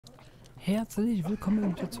Herzlich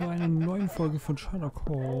willkommen wieder zu einer neuen Folge von Sherlock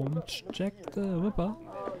Holmes, Jack the Ripper.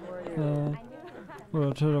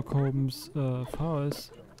 Oder Sherlock Holmes,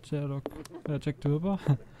 VS, Jack the Ripper.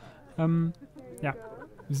 Ja,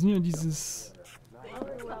 wir sind hier in dieses...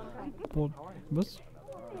 Was?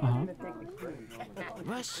 Aha.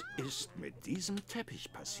 Was ist mit diesem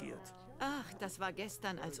Teppich passiert? Ach, das war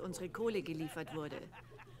gestern, als unsere Kohle geliefert wurde.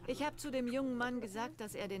 Ich habe zu dem jungen Mann gesagt,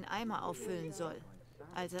 dass er den Eimer auffüllen soll.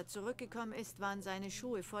 Als er zurückgekommen ist, waren seine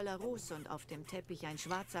Schuhe voller Ruß und auf dem Teppich ein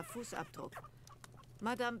schwarzer Fußabdruck.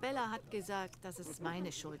 Madame Bella hat gesagt, dass es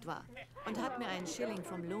meine Schuld war und hat mir einen Schilling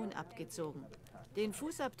vom Lohn abgezogen. Den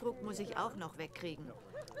Fußabdruck muss ich auch noch wegkriegen.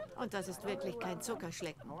 Und das ist wirklich kein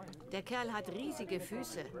Zuckerschlecken. Der Kerl hat riesige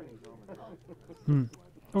Füße.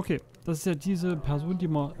 Okay, das ist ja diese Person, die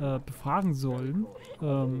wir befragen sollen.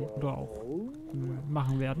 Oder auch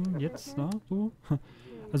machen werden jetzt, ne? So.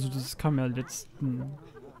 Also das kam ja letzten...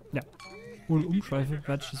 Ja, ohne Umschweife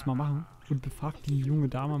werde ich das mal machen und befragt die junge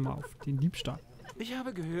Dame mal auf den Diebstahl. Ich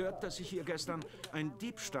habe gehört, dass sich hier gestern ein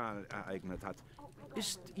Diebstahl ereignet hat.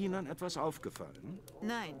 Ist Ihnen etwas aufgefallen?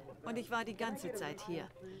 Nein, und ich war die ganze Zeit hier.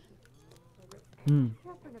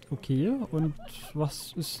 Okay, und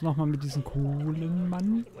was ist nochmal mit diesem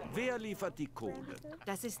Kohlenmann? Wer liefert die Kohle?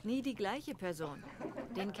 Das ist nie die gleiche Person.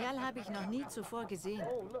 Den Kerl habe ich noch nie zuvor gesehen.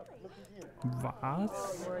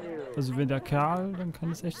 Was? Also wenn der Kerl, dann kann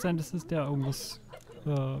es echt sein, dass es der irgendwas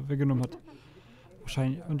weggenommen hat.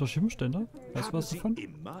 Wahrscheinlich unter Schirmständer. Weißt du was davon? Sie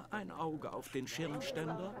immer ein Auge auf den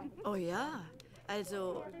Schirmständer? Oh ja,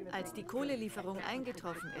 also als die Kohlelieferung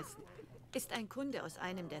eingetroffen ist ein Kunde aus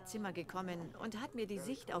einem der Zimmer gekommen und hat mir die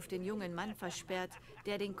Sicht auf den jungen Mann versperrt,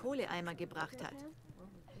 der den Kohleeimer gebracht hat.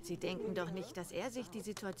 Sie denken doch nicht, dass er sich die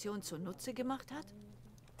Situation zunutze gemacht hat?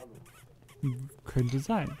 Könnte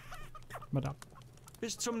sein. Madame.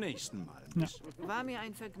 Bis zum nächsten Mal. Ja. War mir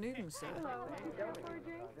ein Vergnügen, Sir.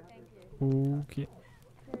 Okay.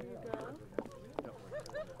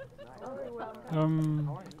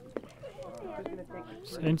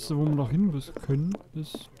 Das Einzige, wo wir noch hin müssen können,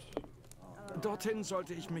 ist... Dorthin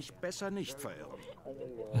sollte ich mich besser nicht verirren.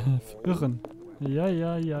 Irren.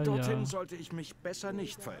 Ja. Dorthin sollte ich mich besser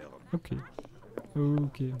nicht verirren.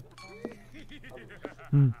 Okay.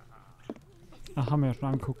 Ach, haben wir ja schon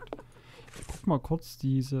angeguckt. Ich guck mal kurz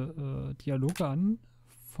diese Dialoge an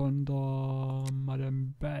von der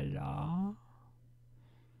Madame Bella.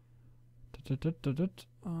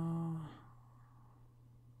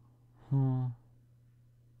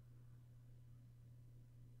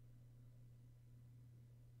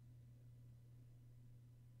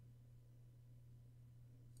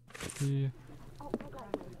 Okay.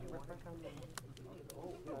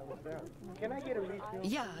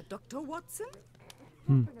 Ja, Dr. Watson?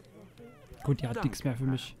 Gut, die hat nichts mehr für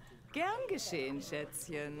mich. Gern geschehen,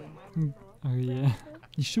 Schätzchen. Oh je.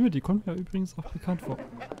 Die Stimme, die kommt mir übrigens auch bekannt vor.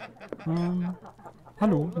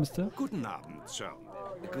 Hallo, Mister. Guten Abend, Sir.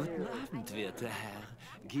 Guten Abend, werter Herr.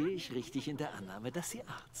 Gehe ich richtig in der Annahme, dass Sie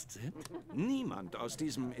Arzt sind? Niemand aus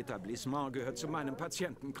diesem Etablissement gehört zu meinem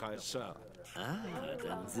Patientenkreis, Sir. Ah,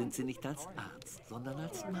 dann sind Sie nicht als Arzt, sondern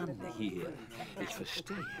als Mann hier. Ich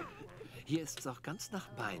verstehe. Hier ist es auch ganz nach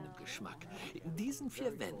meinem Geschmack. In diesen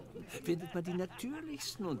 4 Wänden findet man die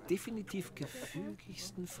natürlichsten und definitiv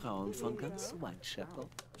gefügigsten Frauen von ganz Whitechapel.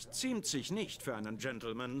 Es ziemt sich nicht für einen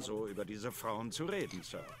Gentleman, so über diese Frauen zu reden,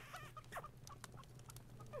 Sir.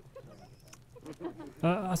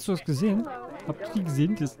 Hast du das gesehen? Habt ihr die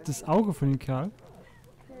gesehen? Das Auge von dem Kerl?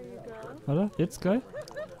 Warte, jetzt gleich?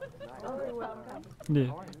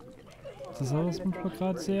 Nee. Das sah das manchmal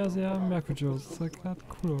gerade sehr, sehr merkwürdig aus. Das sah gerade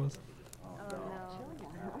cool aus.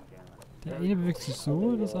 Der eine bewegt sich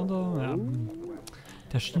so, das andere, ja,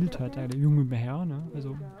 der stiehlt halt, der junge Herr, ne?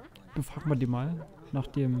 Also, befragen wir den mal nach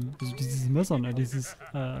dem, also dieses Messer, ne? Dieses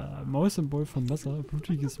Maussymbol vom Messer,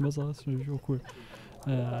 blutiges Messer, ist natürlich auch cool.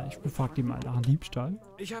 Ich befrage den mal nach einem Diebstahl.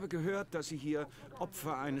 Ich habe gehört, dass Sie hier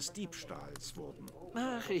Opfer eines Diebstahls wurden.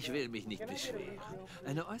 Ach, ich will mich nicht beschweren.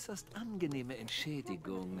 Eine äußerst angenehme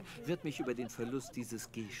Entschädigung wird mich über den Verlust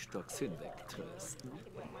dieses Gehstocks hinwegtrösten.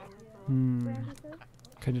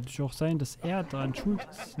 Könnte natürlich auch sein, dass er daran schuld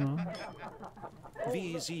ist, ne?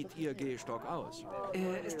 Wie sieht Ihr Gehstock aus?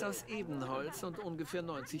 Er ist aus Ebenholz und ungefähr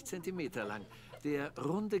 90 Zentimeter lang. Der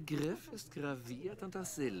runde Griff ist graviert und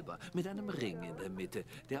aus Silber, mit einem Ring in der Mitte,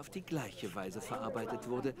 der auf die gleiche Weise verarbeitet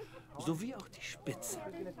wurde, sowie auch die Spitze.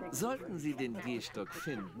 Sollten Sie den Gehstock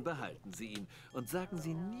finden, behalten Sie ihn und sagen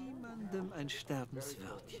Sie niemandem ein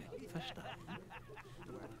Sterbenswörtchen. Verstanden?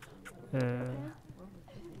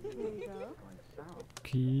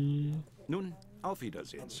 Okay. Nun, auf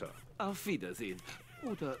Wiedersehen, Sir. Auf Wiedersehen.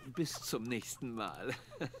 Oder bis zum nächsten Mal.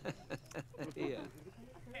 Hier.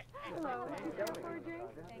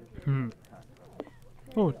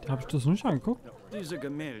 Oh, habe ich das noch nicht angeguckt? Diese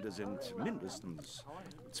Gemälde sind mindestens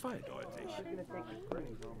zweideutig.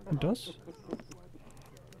 Und das?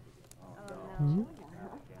 Hm?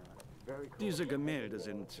 Diese Gemälde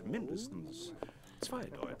sind mindestens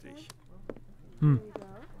zweideutig.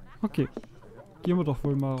 Okay. Gehen wir doch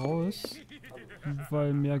wohl mal raus.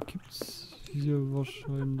 Weil mehr gibt's hier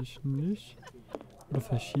wahrscheinlich nicht. Oder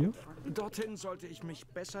vielleicht hier? Dorthin sollte ich mich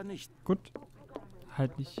besser nicht. Gut.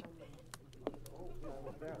 Halt nicht.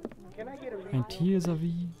 Ein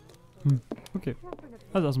Tierservie. Okay.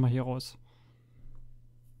 Also erstmal hier raus.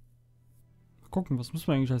 Mal gucken, was müssen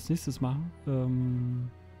wir eigentlich als nächstes machen?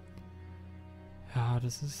 Ja,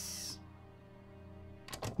 das ist...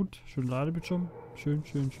 Gut, schön Ladebildschirm. Schön.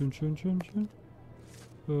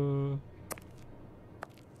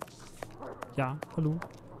 Ja, hallo.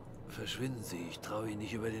 Verschwinden Sie, ich traue Ihnen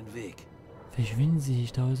nicht über den Weg. Verschwinden Sie,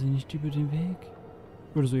 ich traue Sie nicht über den Weg.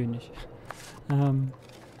 Oder so ähnlich.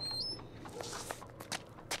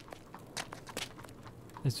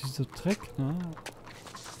 Es ist so Dreck, ne?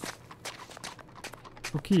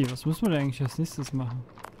 Okay, was müssen wir denn eigentlich als nächstes machen?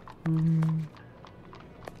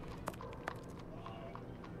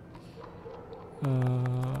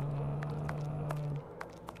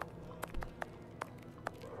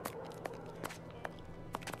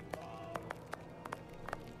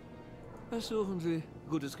 Was suchen Sie?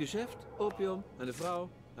 Gutes Geschäft? Opium? Eine Frau?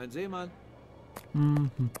 Ein Seemann?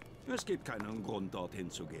 Es gibt keinen Grund, dorthin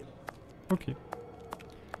zu gehen. Okay.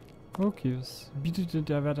 Okay, was bietet denn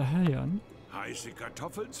der werte Herr hier an? Heiße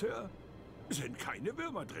Kartoffeln, Sir? Sind keine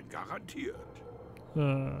Würmer drin, garantiert.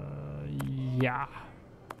 Ja.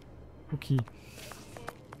 Okay.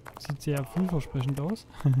 Sieht sehr vielversprechend aus.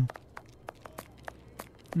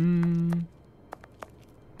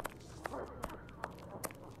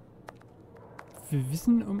 Wir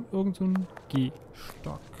wissen um irgendeinen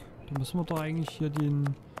Gehstock. Da müssen wir doch eigentlich hier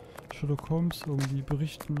den Sherlock Holmes irgendwie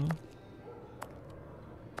berichten, ne?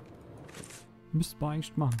 Müsste man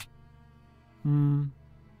eigentlich machen.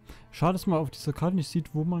 Schade, dass man auf dieser Karte nicht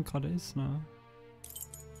sieht, wo man gerade ist, ne?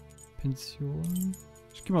 Pension.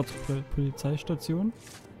 Ich gehe mal zur Polizeistation.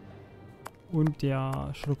 Und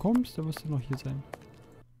der Sherlock Holmes, der müsste noch hier sein.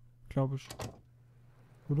 Glaube ich.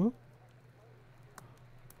 Oder?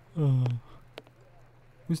 Wo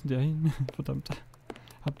ist denn der hin? Verdammt.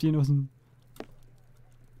 Habt ihr ihn aus dem...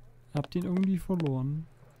 Habt ihr ihn irgendwie verloren?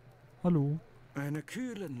 Hallo? Eine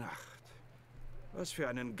kühle Nacht. Was für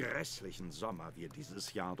einen grässlichen Sommer wir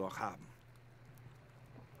dieses Jahr doch haben.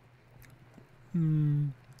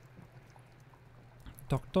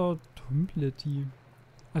 Dr. Tumbletti.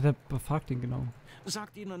 Ah, der befragt ihn genau.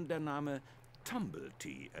 Sagt Ihnen der Name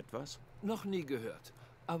Tumblety etwas? Noch nie gehört.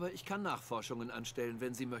 Aber ich kann Nachforschungen anstellen,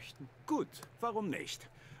 wenn Sie möchten. Gut, warum nicht?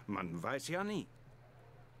 Man weiß ja nie.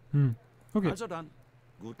 Okay. Also dann,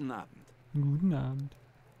 guten Abend. Guten Abend.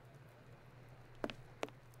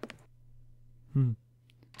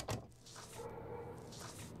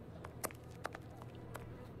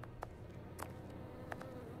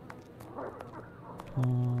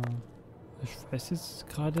 Ich weiß jetzt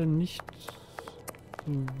gerade nicht,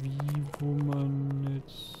 wo man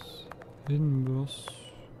jetzt hin muss.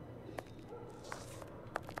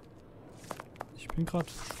 Ich bin gerade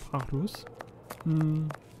sprachlos.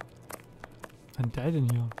 Was ist der denn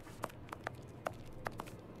hier?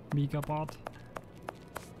 Megabart.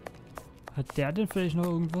 Hat der denn vielleicht noch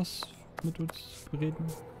irgendwas mit uns bereden?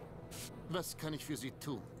 Was kann ich für Sie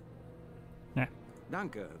tun? Ja.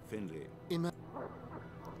 Danke, Finley. Immer.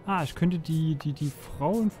 Ah, ich könnte die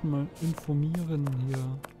Frau informieren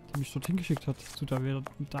hier, die mich dorthin geschickt hat, zu der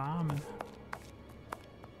werten Dame.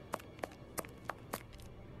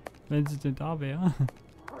 Wenn sie denn da wäre.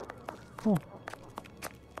 Oh.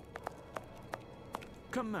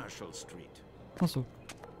 Commercial Street. Achso.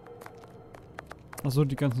 Achso,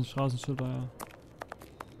 die ganzen Straßenschilder, ja.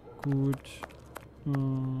 Gut.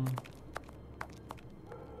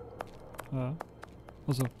 Ja.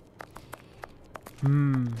 Achso.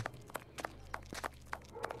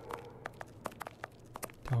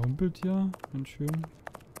 Der humpelt hier. Ganz schön.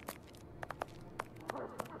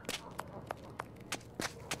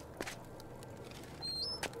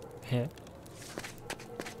 Hä?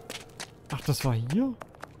 Ach, das war hier?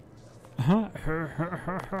 Aha.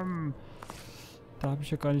 Da habe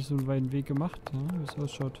ich ja gar nicht so einen weiten Weg gemacht, ja, wie es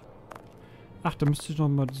ausschaut. Ach, da müsste ich noch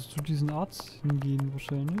mal zu diesem Arzt hingehen,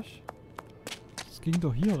 wahrscheinlich. Das ging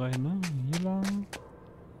doch hier rein, ne? Hier lang.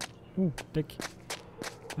 Oh, Deck.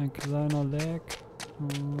 Ein kleiner Lag. Da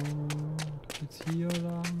geht's hier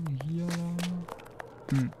lang, hier lang.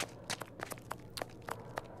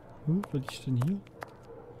 Was ist denn hier?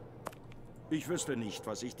 Ich wüsste nicht,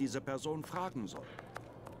 was ich diese Person fragen soll.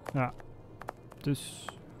 Ja. Das ist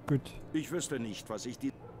gut. Ich wüsste nicht, was ich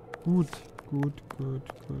die... Gut.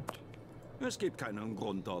 Es gibt keinen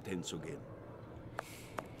Grund, dorthin zu gehen.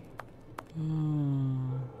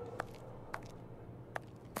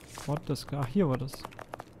 War das? Ach, hier war das.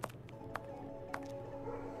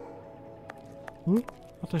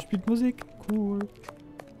 Ach, da spielt Musik. Cool.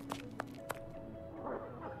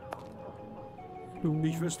 Hallo.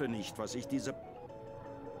 Ich wüsste nicht, was ich diese...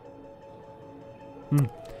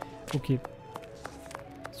 Okay.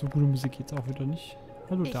 So gute Musik geht's auch wieder nicht.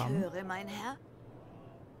 Hallo, Ich Dame. höre, mein Herr.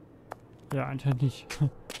 Ja, anscheinend nicht.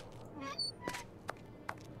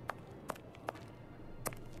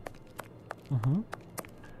 Aha.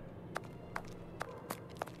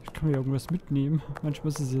 Ich kann mir irgendwas mitnehmen. Manchmal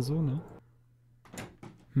ist es ja so, ne?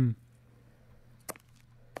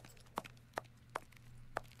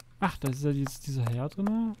 Ach, da ist ja jetzt dieser Herr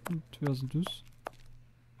drin. Und wer ist denn das?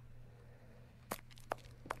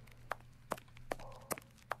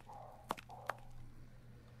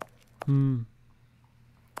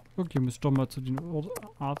 Okay, muss ich doch mal zu den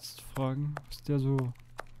Arzt fragen, was der so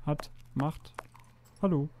hat, macht.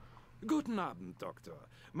 Hallo. Guten Abend, Doktor.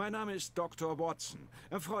 Mein Name ist Dr. Watson.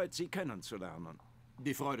 Erfreut, Sie kennenzulernen.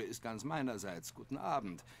 Die Freude ist ganz meinerseits. Guten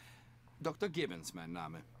Abend. Dr. Gibbons, mein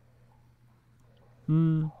Name.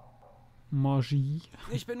 Magie.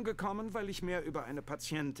 Ich bin gekommen, weil ich mehr über eine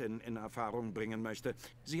Patientin in Erfahrung bringen möchte.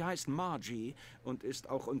 Sie heißt Margie und ist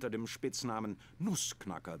auch unter dem Spitznamen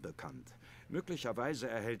Nussknacker bekannt. Möglicherweise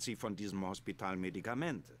erhält sie von diesem Hospital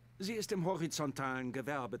Medikamente. Sie ist im horizontalen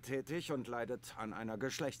Gewerbe tätig und leidet an einer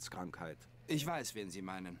Geschlechtskrankheit. Ich weiß, wen Sie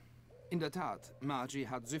meinen. In der Tat, Margie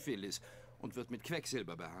hat Syphilis und wird mit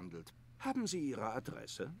Quecksilber behandelt. Haben Sie Ihre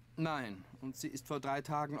Adresse? Nein, und sie ist vor 3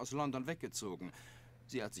 Tagen aus London weggezogen.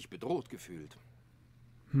 Sie hat sich bedroht gefühlt.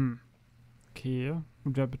 Okay.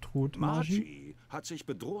 Und wer bedroht Margie? Margie hat sich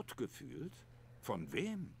bedroht gefühlt? Von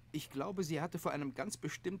wem? Ich glaube, sie hatte vor einem ganz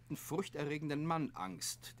bestimmten furchterregenden Mann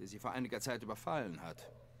Angst, der sie vor einiger Zeit überfallen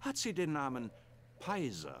hat. Hat sie den Namen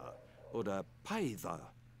Peiser oder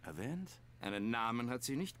Peither erwähnt? Einen Namen hat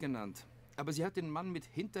sie nicht genannt. Aber sie hat den Mann mit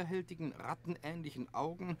hinterhältigen, rattenähnlichen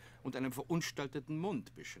Augen und einem verunstalteten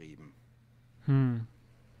Mund beschrieben.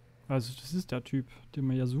 Also das ist der Typ, den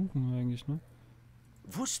wir ja suchen eigentlich, ne?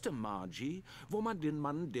 Wusste Margie, wo man den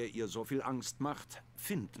Mann, der ihr so viel Angst macht,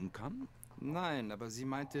 finden kann? Nein, aber sie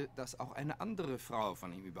meinte, dass auch eine andere Frau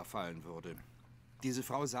von ihm überfallen wurde. Diese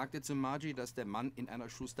Frau sagte zu Margie, dass der Mann in einer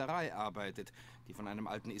Schusterei arbeitet, die von einem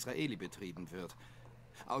alten Israeli betrieben wird.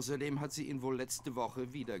 Außerdem hat sie ihn wohl letzte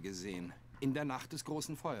Woche wiedergesehen, in der Nacht des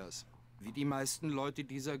großen Feuers. Wie die meisten Leute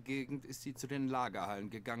dieser Gegend ist sie zu den Lagerhallen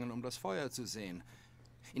gegangen, um das Feuer zu sehen.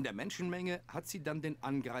 In der Menschenmenge hat sie dann den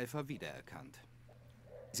Angreifer wiedererkannt.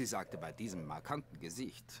 Sie sagte, bei diesem markanten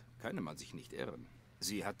Gesicht könne man sich nicht irren.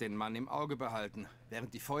 Sie hat den Mann im Auge behalten,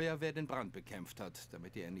 während die Feuerwehr den Brand bekämpft hat,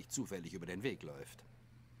 damit er nicht zufällig über den Weg läuft.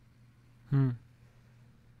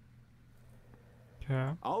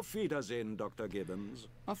 Ja. Auf Wiedersehen, Dr. Gibbons.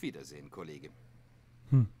 Auf Wiedersehen, Kollege.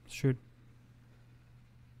 Schön.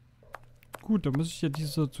 Gut, dann muss ich ja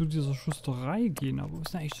zu dieser Schusterei gehen, aber wo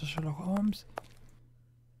ist denn eigentlich der Sherlock Holmes?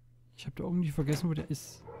 Ich habe da irgendwie vergessen, wo der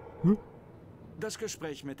ist. Das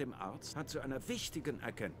Gespräch mit dem Arzt hat zu einer wichtigen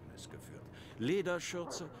Erkenntnis geführt.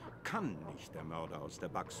 Lederschürze kann nicht der Mörder aus der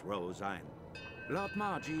Bucks Row sein. Laut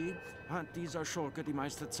Margie hat dieser Schurke die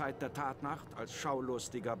meiste Zeit der Tatnacht als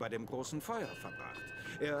Schaulustiger bei dem großen Feuer verbracht.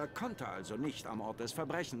 Er konnte also nicht am Ort des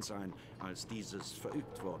Verbrechens sein, als dieses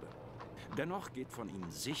verübt wurde. Dennoch geht von ihm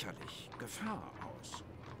sicherlich Gefahr aus.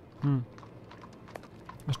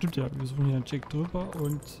 Das stimmt ja, wir suchen hier einen Check drüber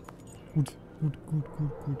und gut.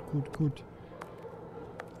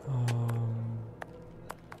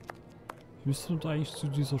 Wir müssen uns eigentlich zu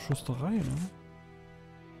dieser Schusterei, ne?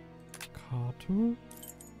 Karte.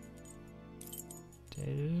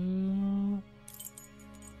 Dell.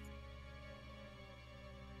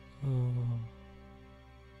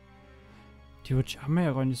 Theoretisch haben wir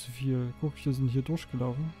ja gar nicht so viel. Guck, wir sind hier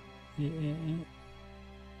durchgelaufen. Hier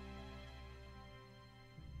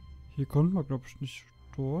konnten wir, glaube ich, nicht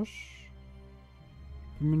durch.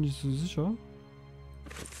 Bin mir nicht so sicher.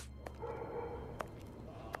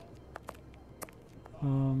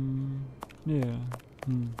 Nee.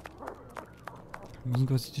 Wir müssen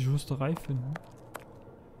quasi die Schusterei finden.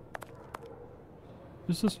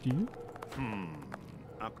 Ist das die?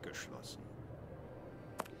 Abgeschlossen.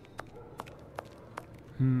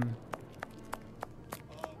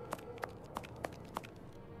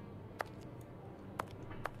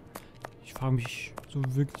 Ich frage mich so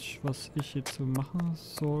wirklich, was ich jetzt so machen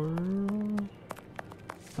soll.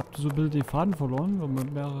 Habt ihr so ein bisschen den Faden verloren, weil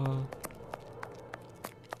man mehrere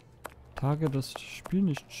Tage das Spiel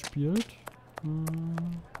nicht spielt.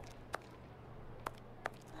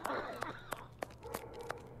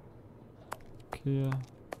 Okay.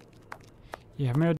 Hier haben wir ja